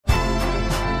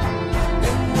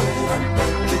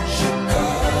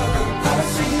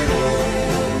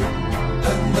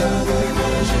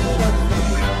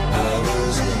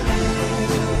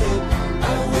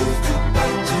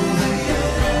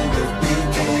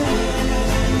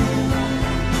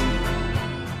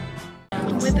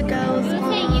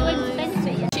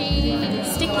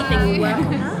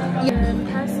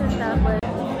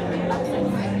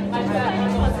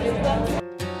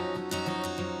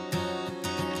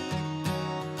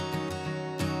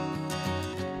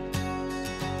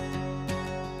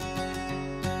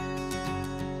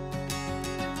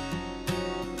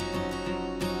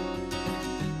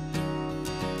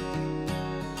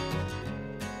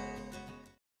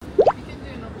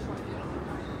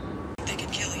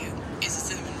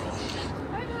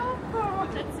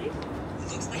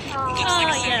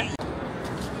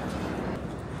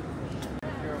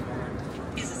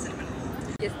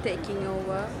taking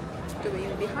over,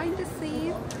 doing behind the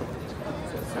scenes,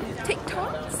 some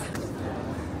TikToks.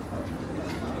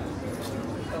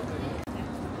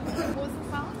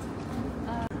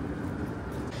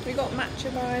 We got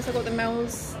matcha guys. I got the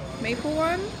Mel's maple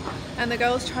one, and the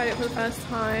girls tried it for the first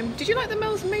time. Did you like the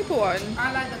Mel's maple one?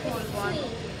 I like the cold one.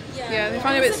 Yeah, they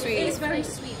find it a bit sweet. It's very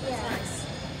sweet. It's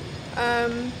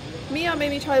nice. Mia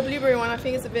made me try the blueberry one. I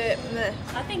think it's a bit meh.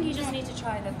 I think you just need to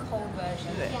try the cold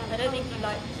version. I don't think you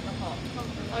like the hot.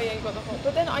 Oh yeah, you got the hot.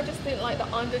 But then I just didn't like the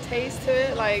undertaste to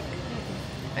it. Like,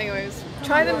 anyways,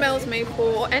 try the Mel's maple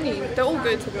or any. They're all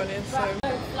good to be honest. So.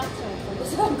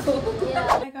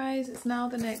 Hi guys, it's now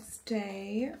the next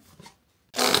day.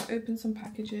 I'll open some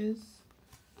packages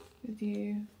with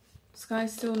you.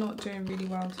 Sky's still not doing really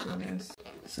well to be honest.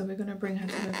 So we're gonna bring her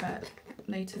to the vet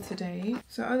later today.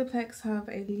 So Olaplex have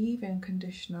a leave-in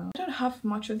conditioner. I don't have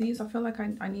much of these. I feel like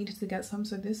I needed to get some,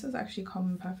 so this has actually come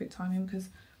in perfect timing because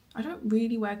I don't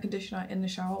really wear conditioner in the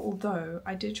shower, although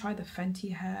I did try the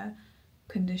Fenty hair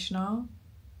conditioner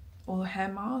or hair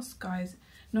mask. Guys,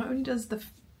 not only does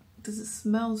it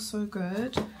smell so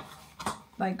good,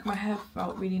 like my hair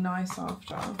felt really nice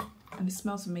after, and it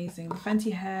smells amazing. The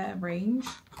Fenty hair range,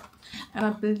 and I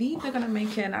believe they're gonna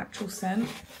make it an actual scent.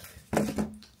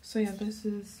 So yeah, this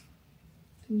is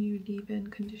the new leave-in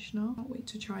conditioner. Can't wait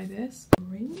to try this.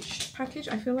 Orange package.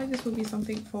 I feel like this will be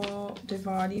something for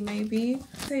Diwali maybe.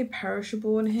 It's a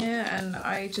perishable in here, and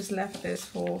I just left this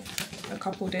for a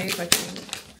couple days. I think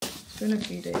it's been a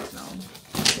few days now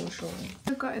for sure.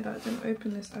 I got it that I didn't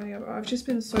open this earlier, but I've just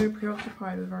been so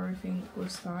preoccupied with everything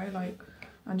with Sky, like,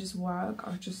 and just work.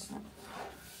 I've just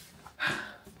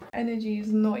energy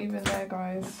is not even there,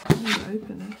 guys. I didn't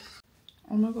open this.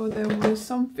 Oh my god, there was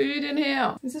some food in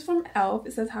here. This is from Elf.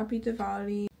 It says Happy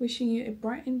Diwali. Wishing you a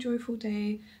bright and joyful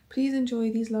day. Please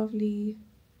enjoy these lovely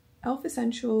Elf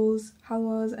essentials,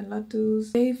 halwas and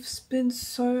laddus. They've been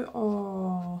so...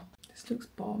 oh, this looks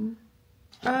bomb.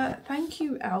 Thank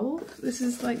you, Elf. This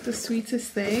is like the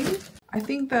sweetest thing. I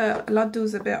think the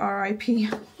laddu's a bit RIP.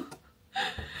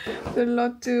 The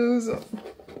laddus...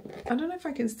 I don't know if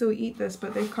I can still eat this,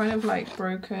 but they've kind of like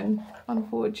broken,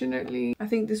 unfortunately. I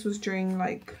think this was during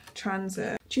like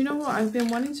transit. Do you know what? I've been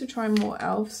wanting to try more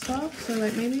Elf stuff, so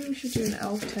like maybe we should do an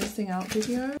Elf testing out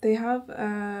video. They have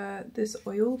this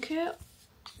oil kit.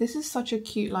 This is such a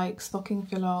cute like stocking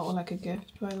filler or like a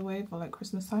gift, by the way, for like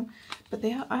Christmas time. But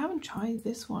I haven't tried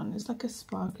this one. It's like a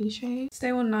sparkly shade.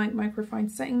 Stay All Night Microfine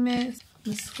Setting Mist,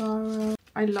 mascara.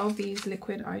 I love these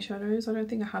liquid eyeshadows. I don't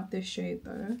think I have this shade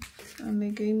though. And they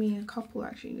gave me a couple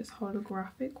actually. This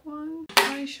holographic one.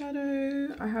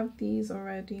 Eyeshadow. I have these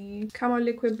already. Camo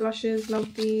liquid blushes.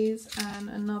 Love these. And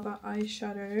another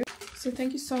eyeshadow. So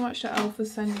thank you so much to Elle for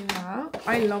sending that.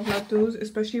 I love laddus,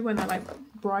 especially when they're like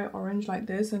bright orange like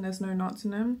this and there's no nuts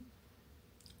in them.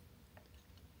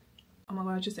 Oh my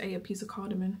god, I just ate a piece of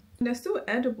cardamom. They're still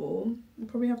edible. I'll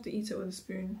probably have to eat it with a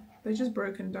spoon. They're just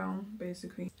broken down,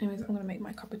 basically. Anyways, I'm gonna make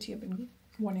my cup of tea. I've been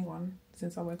wanting one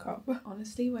since I woke up.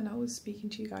 Honestly, when I was speaking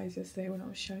to you guys yesterday, when I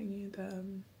was showing you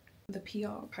the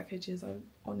PR packages, I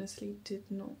honestly did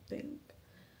not think...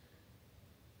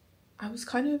 I was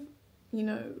kind of, you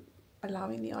know,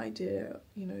 allowing the idea,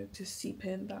 you know, to seep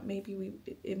in that maybe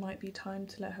it might be time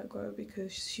to let her go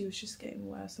because she was just getting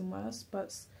worse and worse.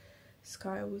 But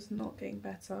Sky was not getting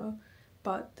better.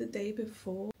 But the day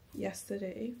before,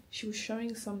 yesterday, she was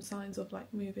showing some signs of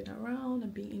like moving around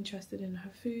and being interested in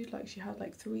her food. Like she had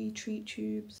like 3 treat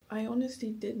tubes. I honestly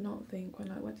did not think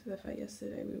when I went to the vet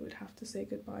yesterday we would have to say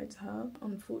goodbye to her.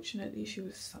 Unfortunately, she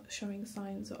was showing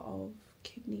signs of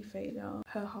kidney failure.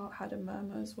 Her heart had a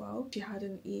murmur as well. She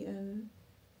hadn't eaten.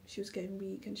 She was getting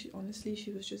weak, and she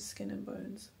was just skin and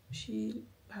bones.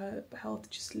 Her health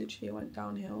just literally went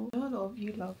downhill. I know a lot of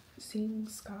you love seeing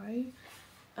Sky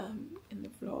in the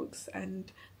vlogs,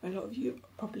 and a lot of you are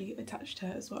probably attached to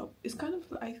her as well. It's kind of,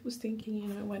 I was thinking, you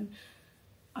know, when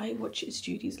I watch It's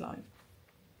Judy's life,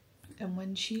 and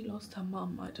when she lost her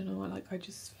mum, I don't know, like I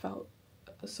just felt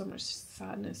so much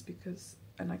sadness because,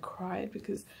 and I cried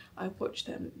because I watched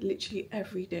them literally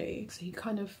every day. So you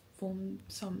kind of form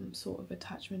some sort of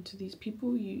attachment to these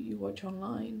people you watch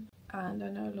online. And I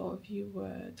know a lot of you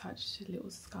were attached to little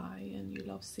Sky and you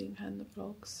love seeing her in the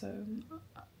vlogs. So,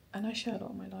 and I share a lot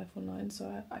of my life online,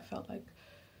 so I felt like,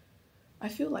 I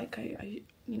feel like I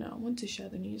you know, I want to share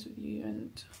the news with you,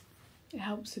 and it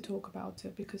helps to talk about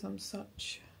it because I'm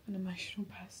such an emotional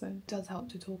person. It does help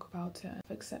to talk about it.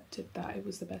 I've accepted that it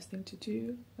was the best thing to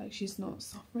do. Like, she's not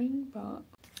suffering, but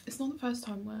it's not the first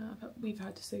time where we've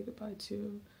had to say goodbye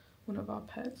to one of our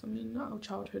pets. I mean, our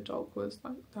childhood dog was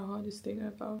like the hardest thing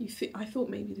ever. I thought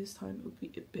maybe this time it would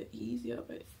be a bit easier,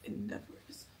 but it never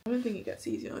is. don't think it gets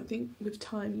easier. I think with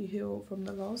time you heal from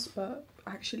the loss, but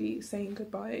actually saying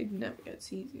goodbye never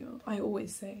gets easier. I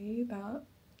always say that,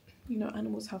 you know,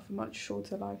 animals have a much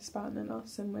shorter lifespan than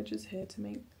us, and we're just here to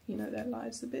make, you know, their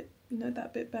lives a bit, you know,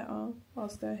 that bit better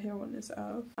whilst they're here on this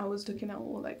earth. I was looking at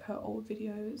all like her old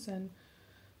videos and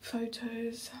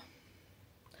photos.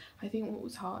 I think what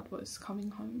was hard was coming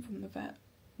home from the vet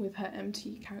with her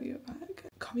empty carrier bag,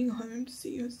 coming home to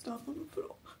see her stuff on the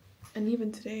floor. And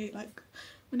even today, like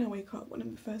when I wake up, one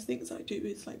of the first things I do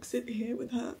is like sit here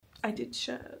with her. I did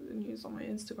share the news on my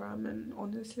Instagram, and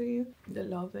honestly, the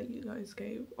love that you guys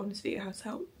gave, honestly, it has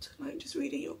helped. Like, just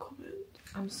reading your comments.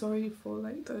 I'm sorry for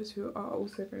like those who are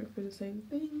also going through the same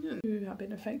thing and who have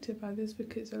been affected by this,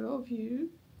 because a lot of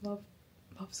you love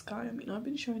Sky. I mean, I've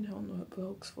been showing her on her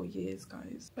vlogs for years,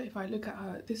 guys. But if I look at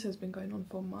her, this has been going on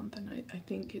for a month, and I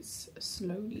think it's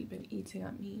slowly been eating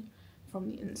at me from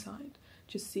the inside.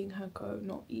 Just seeing her go,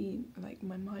 not eat, like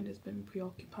my mind has been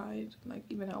preoccupied. Like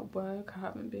even at work, I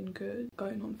haven't been good.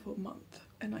 Going on for a month,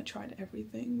 and I tried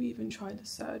everything. We even tried the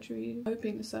surgery,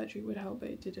 hoping the surgery would help, but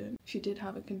it didn't. She did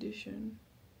have a condition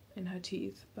in her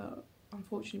teeth, but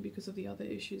unfortunately because of the other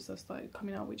issues that started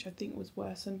coming out, which I think was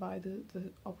worsened by the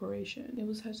operation, it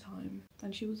was her time,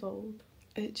 and she was old.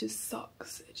 It just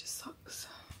sucks. It just sucks.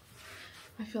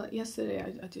 I feel like yesterday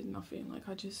I did nothing. Like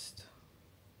I just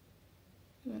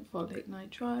went for a late night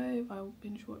drive. I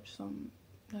binge watched some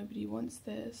Nobody Wants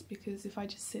This, because if I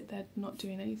just sit there not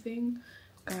doing anything,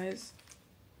 guys,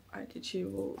 I literally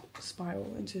will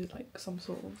spiral into like some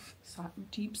sort of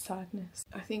deep sadness.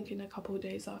 I think in a couple of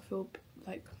days I'll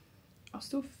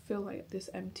still feel like this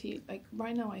empty. Like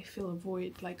right now I feel a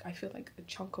void. Like I feel like a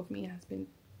chunk of me has been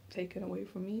taken away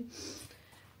from me,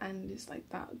 and it's like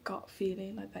that gut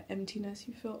feeling, like that emptiness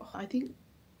you feel. I think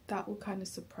that will kind of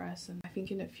suppress, and I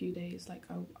think in a few days like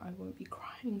I won't be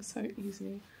crying so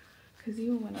easily, because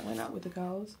even when I went out with the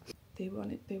girls, they were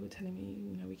telling me,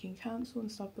 you know, we can cancel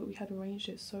and stuff, but we had arranged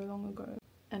it so long ago.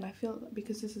 And I feel like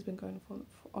because this has been going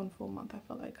on for a month, I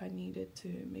felt like I needed to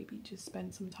maybe just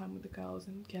spend some time with the girls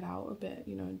and get out a bit,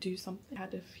 you know, and do something. I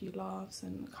had a few laughs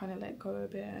and kind of let go a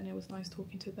bit, and it was nice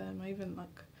talking to them.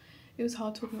 It was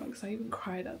hard talking about, because I even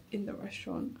cried in the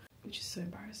restaurant, which is so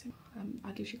embarrassing. I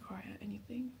literally cry at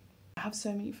anything. I have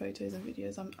so many photos and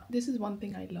videos. This is one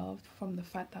thing I love from the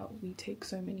fact that we take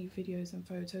so many videos and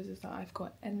photos, is that I've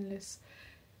got endless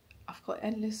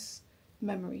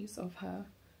memories of her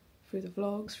through the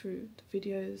vlogs, through the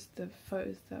videos, the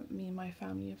photos that me and my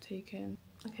family have taken.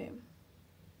 Okay,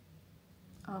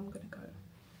 I'm gonna go.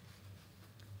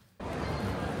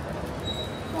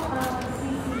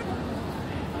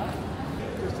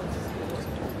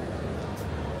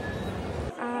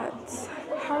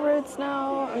 Harrods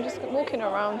now. I'm just walking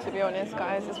around, to be honest,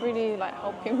 guys. It's really like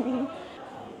helping me.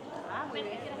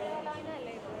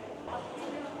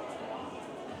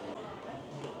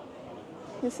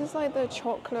 This is like the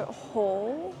chocolate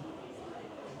haul.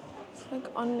 It's like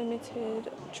unlimited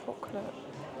chocolate.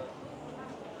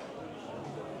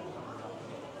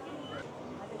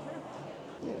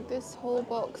 Yeah, this whole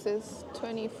box is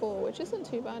 24, which isn't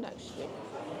too bad actually.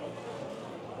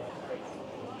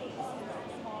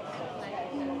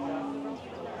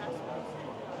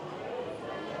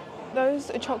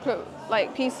 Those chocolate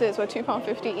like pieces were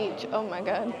 £2.50 each. Oh my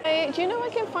god. Hey, do you know I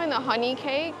can find the honey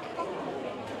cake?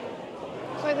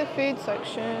 It's like the food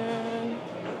section.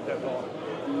 You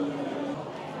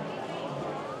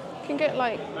can get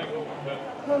like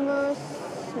hummus,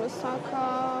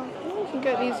 moussaka. You can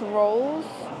get these rolls.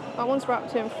 That one's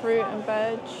wrapped in fruit and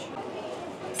veg.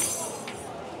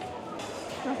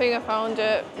 I think I found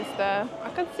it. It's there. I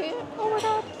can see it. Oh my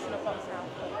god.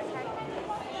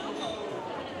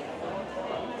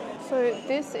 So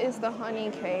this is the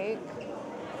honey cake.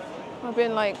 I've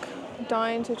been like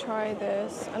dying to try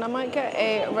this, and I might get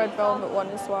a red velvet one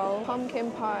as well.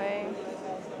 Pumpkin pie,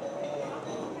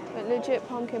 a legit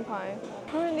pumpkin pie.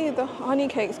 Apparently the honey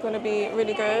cake's going to be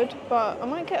really good, but I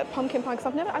might get a pumpkin pie because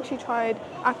I've never actually tried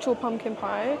actual pumpkin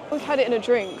pie. We've had it in a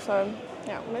drink, so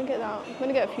yeah, I'm going to get that. I'm going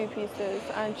to get a few pieces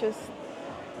and just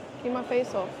clean my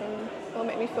face off, and it'll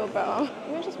make me feel better.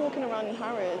 Even just walking around in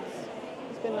Harrods,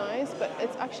 it's been nice, but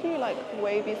it's actually like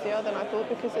way busier than I thought,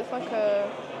 because it's like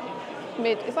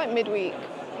it's like midweek,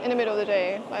 in the middle of the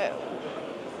day. Like,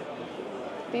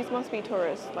 these must be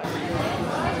tourists. Like,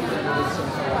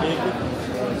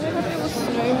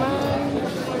 snowman,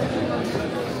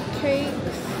 cakes,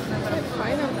 like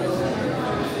pineapple,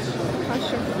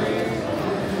 passion fruit,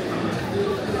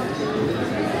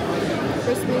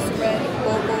 Christmas red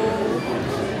bubble,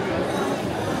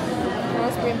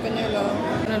 raspberry and vanilla.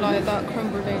 I'm gonna lie, that creme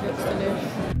brulee looks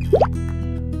delicious.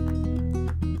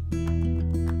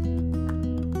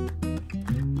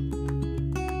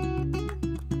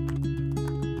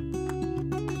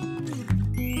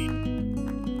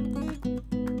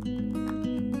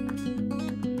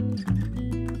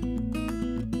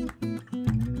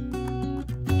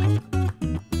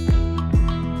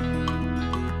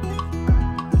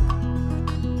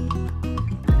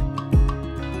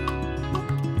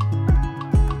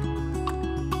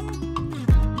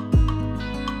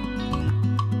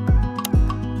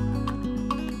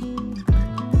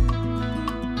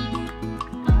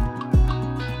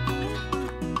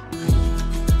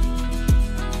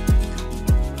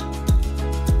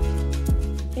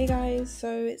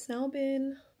 So it's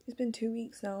been 2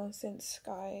 weeks now since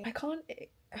Sky. I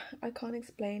can't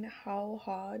explain how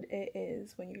hard it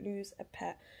is when you lose a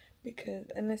pet, because,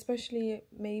 and especially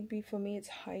maybe for me it's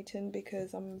heightened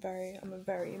because I'm a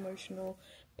very emotional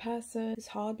person. It's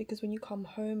hard because when you come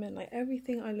home and like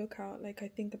everything I look at, like I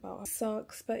think about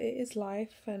sucks, but it is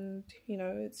life, and you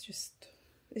know, it's just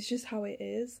how it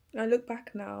is. I look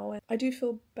back now and I do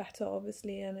feel better,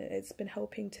 obviously, and it's been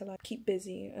helping to like keep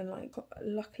busy, and like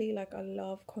luckily, like I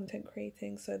love content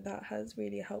creating, so that has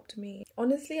really helped me.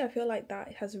 Honestly, I feel like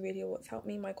that has really what's helped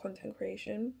me, my content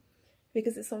creation,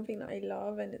 because it's something that I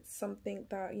love, and it's something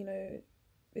that, you know,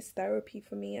 is therapy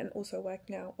for me. And also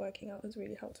working out has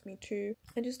really helped me too.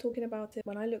 And just talking about it,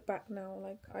 when I look back now,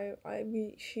 like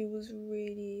she was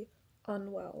really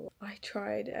unwell. I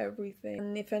tried everything,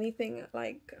 and if anything,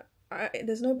 like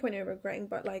there's no point in regretting,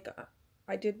 but like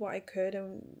I did what I could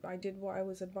and I did what I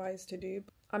was advised to do.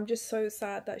 I'm just so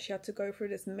sad that she had to go through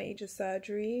this major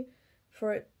surgery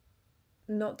for it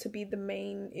not to be the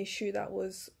main issue that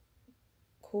was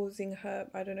causing her,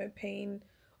 I don't know, pain,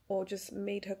 or just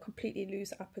made her completely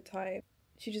lose appetite.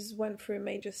 She just went through a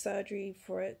major surgery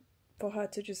for her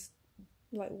to just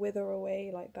like wither away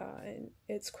like that. And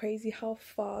it's crazy how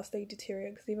fast they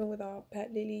deteriorate, because even with our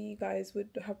pet Lily, you guys would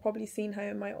have probably seen her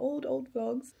in my old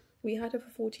vlogs. We had her for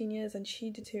 14 years and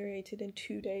she deteriorated in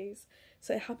 2 days.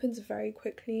 So it happens very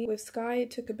quickly. With Sky,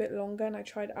 it took a bit longer and I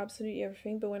tried absolutely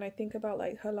everything. But when I think about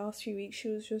like her last few weeks, she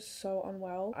was just so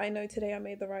unwell. I know today I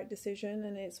made the right decision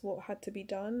and it's what had to be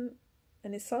done,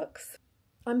 and it sucks.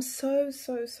 I'm so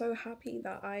happy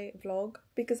that I vlog,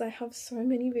 because I have so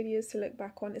many videos to look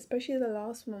back on, especially the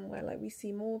last one where like we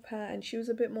see more of her and she was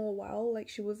a bit more well, like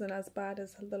she wasn't as bad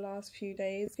as the last few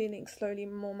days. Feeling slowly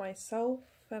more myself,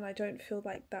 and I don't feel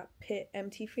like that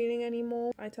empty feeling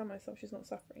anymore. I tell myself she's not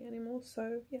suffering anymore.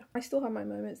 So yeah, I still have my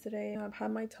moments today. I've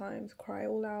had my time to cry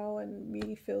all out and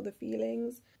really feel the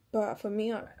feelings. But for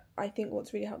me, I think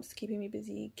what's really helps is keeping me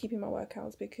busy, keeping my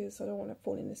workouts, because I don't want to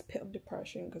fall in this pit of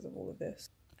depression because of all of this.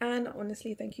 And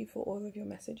honestly, thank you for all of your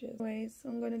messages. Anyways,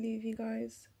 I'm going to leave you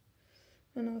guys,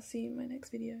 and I'll see you in my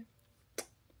next video.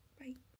 Bye.